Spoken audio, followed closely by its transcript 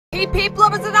Hey peep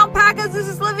lovers and alpacas, this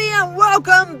is Livy and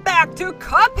welcome back to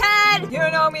Cuphead! You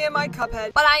know me and my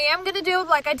Cuphead. What I am gonna do,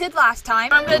 like I did last time,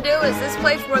 what I'm gonna do is this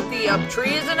place where the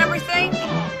trees and everything.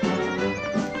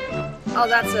 Oh,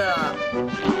 that's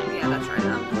yeah, that's right.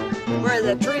 Where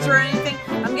the trees or anything.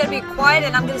 I'm gonna be quiet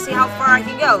and I'm gonna see how far I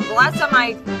can go. The last time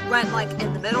I went like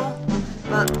in the middle,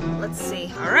 but let's see.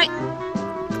 Alright.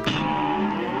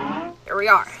 Here we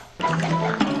are.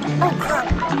 Oh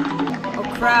crap. Oh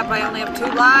crap, I only have 2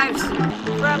 lives.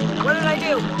 Crap, what did I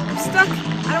do? I'm stuck.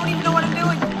 I don't even know what I'm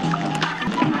doing.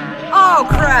 Oh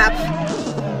crap.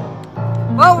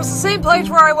 Well, it was the same place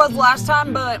where I was last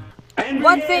time, but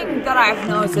one thing that I've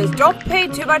noticed is don't pay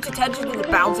too much attention to the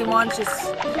bouncy ones,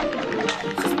 just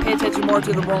pay attention more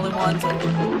to the rolling ones.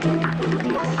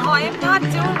 Oh, I am not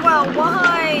doing well.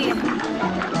 Why?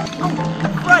 Oh,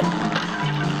 run.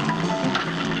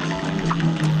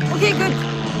 Okay, good.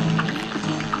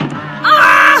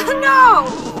 Ah, no!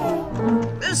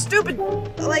 This stupid,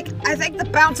 like, I think the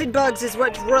bouncing bugs is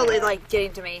what's really, like,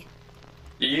 getting to me.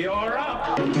 You're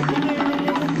up!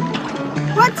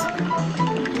 What?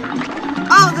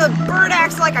 Oh, the bird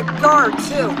acts like a guard,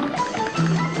 too.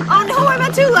 Oh no, I'm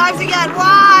at 2 lives again,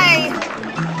 why?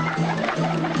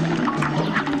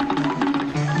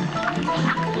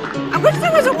 I wish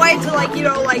there was a way to, like, you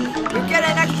know, like, you get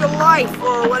an extra life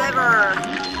or whatever.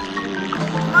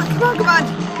 Come on, come on, come on.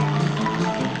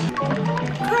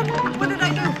 Crap, what did I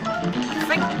do?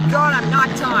 Thank God I'm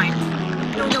not timed.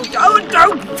 No, no,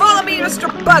 don't follow me, Mr.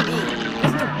 Buggy.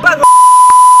 Mr. Buggy.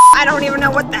 I don't even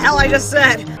know what the hell I just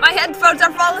said. My headphones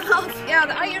are falling off. Yeah,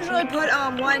 I usually put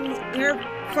one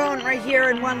earphone right here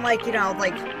and one, like, you know,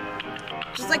 like,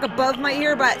 just like above my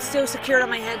ear, but still secured on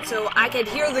my head so I can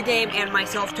hear the game and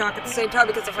myself talk at the same time,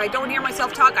 because if I don't hear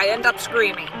myself talk, I end up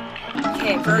screaming.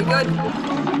 Okay, very good.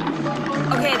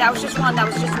 Okay, that was just one, that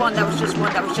was just one, that was just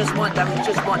one, that was just one, that was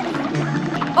just one.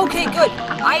 Okay, good.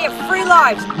 I have 3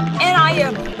 lives, and I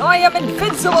am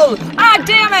invincible. Ah,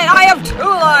 damn it, I have 2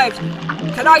 lives.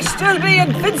 Can I still be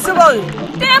invincible?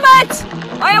 Damn it!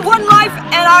 I have 1 life,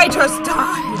 and I just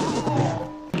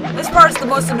died. This part's the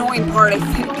most annoying part, I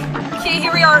think. Okay,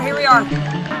 here we are, here we are.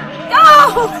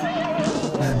 No!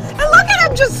 And look at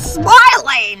him just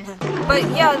smiling! But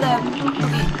yeah,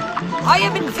 okay. I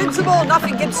am invincible,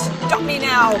 nothing can stop me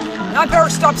now. And I better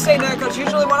stop saying that, because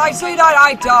usually when I say that,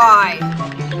 I die.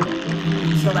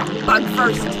 So that bug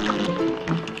first.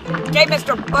 Okay,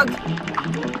 Mr. Bug.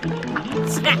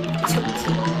 Snap.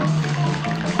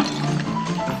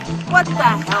 What the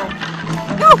hell?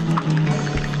 No!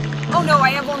 Oh no, I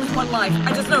have only 1 life.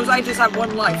 I just noticed I just have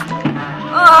 1 life.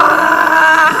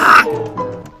 Ah!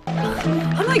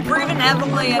 I'm like breathing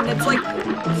heavily and it's like,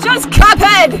 it's just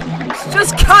Cuphead! It's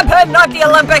just Cuphead, not the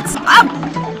Olympics.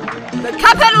 The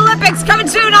Cuphead Olympics coming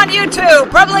soon on YouTube!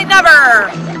 Probably never!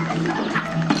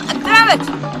 Damn it!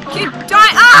 Keep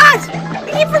dying. Ah!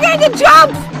 I keep forgetting to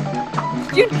jump!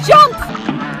 You jump!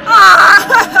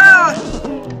 Ah!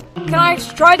 Can I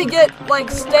try to get, like,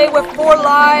 stay with 4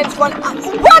 lives? What the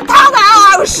hell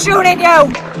I was shooting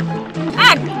you?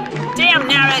 Ah! Damn,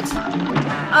 nabbit!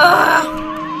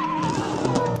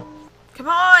 Come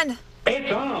on!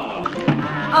 It's on!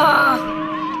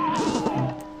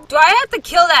 Do I have to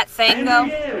kill that thing, though?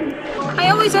 I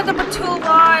always end up with 2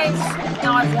 lives.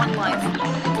 Now I have 1 life.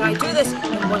 Can I do this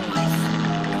in 1 life?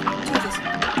 Do this.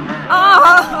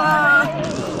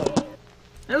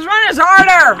 This run is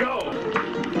harder! Go!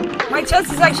 My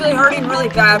chest is actually hurting really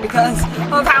bad because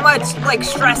of how much, like,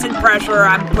 stress and pressure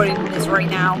I'm putting in this right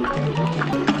now.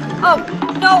 Oh,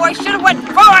 no, I should have went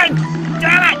forward!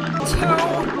 Damn it!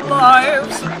 2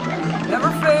 lives.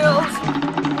 Never fails.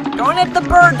 Don't hit the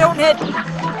bird, don't hit.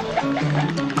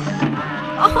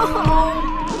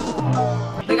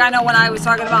 Oh. I think I know when I was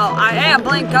talking about, I am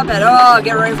playing Cuphead. Oh,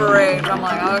 get ready for rage. I'm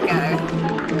like, okay.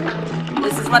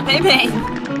 This is what they mean.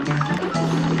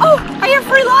 Oh, I have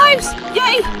 3 lives!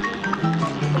 Yay!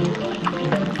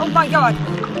 Oh my God,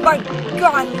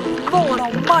 Lord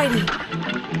Almighty!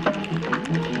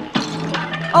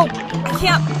 Oh, I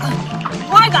can't.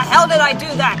 Why the hell did I do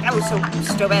that? That was so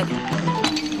stupid.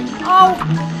 Oh,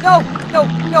 no.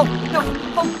 Oh.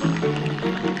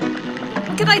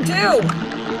 What can I do?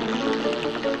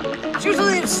 It's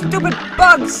usually the stupid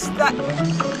bugs that.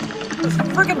 This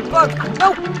friggin' bug.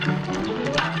 No.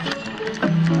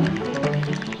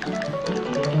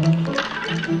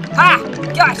 Ha!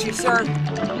 Got you, sir.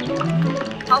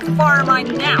 How far am I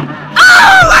now?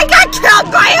 Oh! I got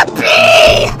killed by a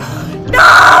bee! No!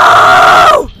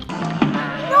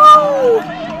 No!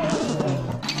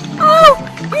 Oh!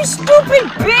 You stupid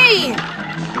bee!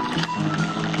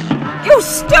 You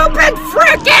stupid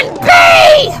frickin'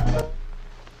 bee!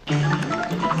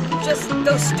 just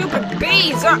those stupid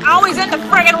bees are always in the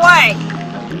friggin' way.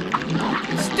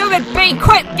 Stupid bee,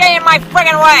 quit getting in my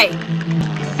friggin' way.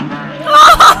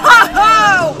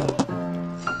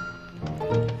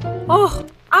 Oh,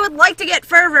 I would like to get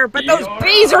further, but those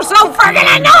bees are so friggin'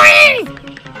 annoying.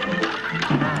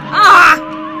 Ah,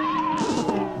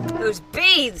 those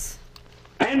bees.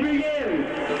 And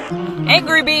begin!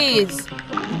 Angry bees!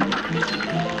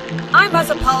 I must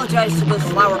apologize to those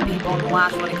flower people in the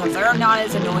last one because they're not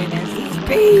as annoying as these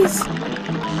bees.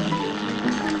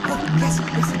 Oh, yes.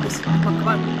 Come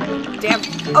on. Damn.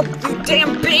 Oh, you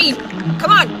damn bee!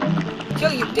 Come on!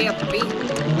 Kill you damn bee!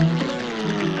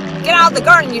 Get out of the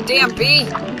garden, you damn bee!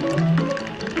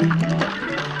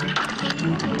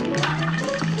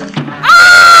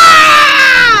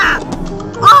 Ah!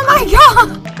 Oh my god!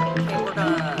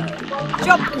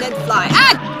 Jump and then fly.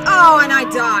 Ah! Oh, and I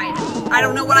died. I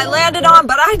don't know what I landed on,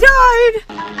 but I died.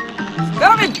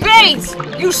 Stupid bees!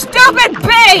 You stupid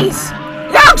bees!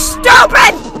 You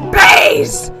stupid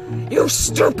bees! You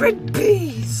stupid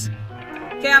bees!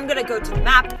 Okay, I'm gonna go to the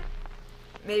map.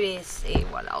 Maybe see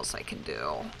what else I can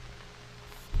do.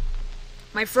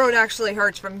 My throat actually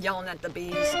hurts from yelling at the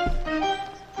bees.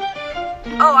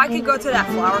 Oh, I could go to that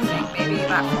flower thing. Maybe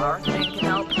that flower thing can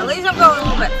help. At least I'm going a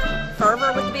little bit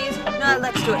further with the bees. No,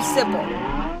 let's do it simple.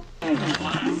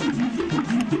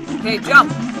 Okay,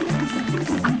 jump.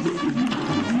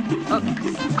 Oh,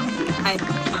 I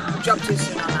jumped too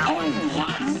soon on that one.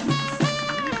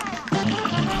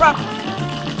 Crap.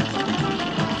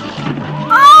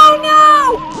 Oh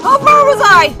no! How far was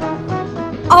I?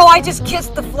 Oh, I just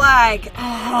kissed the flag.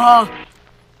 Oh.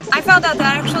 I found out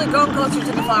that actually going closer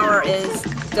to the flower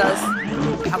does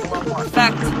have a little more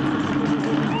effect.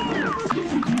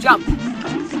 Jump.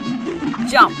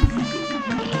 Jump.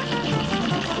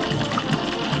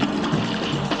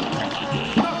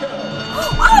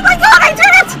 Oh my god, I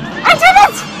did it! I did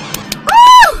it!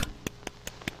 Woo!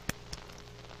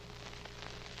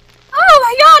 Oh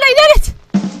my god, I did it!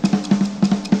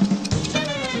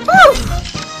 Woo!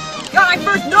 Got my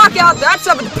first knockout, that's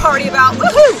something to party about.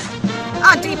 Woohoo!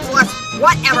 Ah, D+,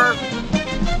 whatever.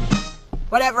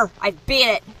 Whatever, I beat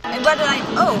it. And what did I...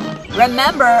 Oh.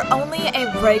 Remember, only a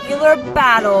regular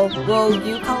battle will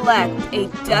you collect a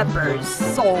Depper's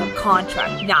soul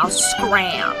contract. Now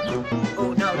scram.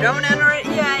 Oh no, don't enter it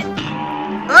yet.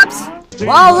 Oops.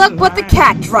 Well, look what the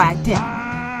cat dragged in.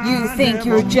 You think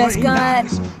you're just gonna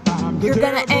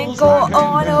ankle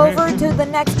on over to the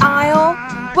next aisle?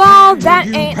 Well, that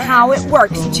ain't how it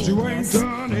works, genius.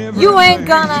 You ain't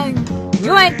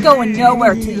going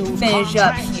nowhere till you finish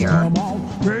up here.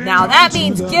 Now that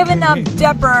means giving them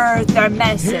Depper their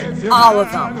medicine, all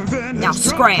of them. Now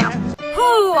scram.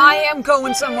 Oh, I am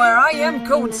going somewhere. I am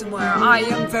going somewhere. I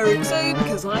am very excited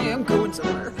because I am going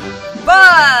somewhere.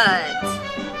 But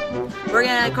we're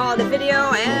gonna call it a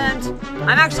video, and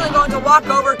I'm actually going to walk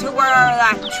over to where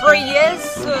that tree is.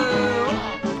 So,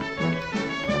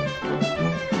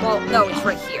 well, no, it's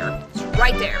right here. It's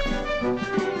right there.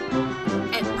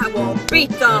 And I will beat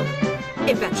them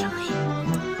eventually.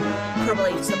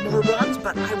 Probably some more runs,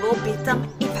 but I will beat them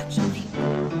eventually.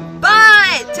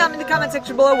 But tell me in the comment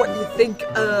section below what you think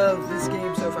of this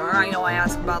game so far. I know I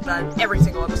ask about that every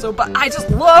single episode, but I just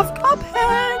love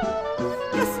Cuphead.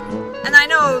 Yes. And I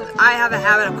know I have a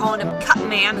habit of calling him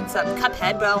Cupman instead of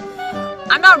Cuphead. Well,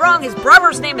 I'm not wrong. His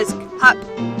brother's name is Cup.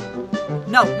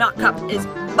 No, not Cup. Is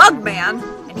Mugman,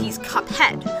 and he's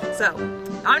Cuphead. So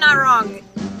I'm not wrong.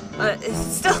 It's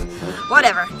still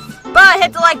whatever. But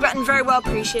hit the like button, very well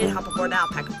appreciated. Hop aboard the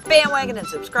alpaca bandwagon and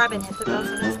subscribe and hit the bell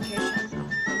for notification.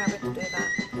 Remember to do that.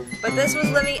 But this was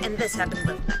Livy, and this happened to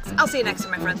live next. I'll see you next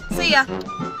time, my friends. See ya!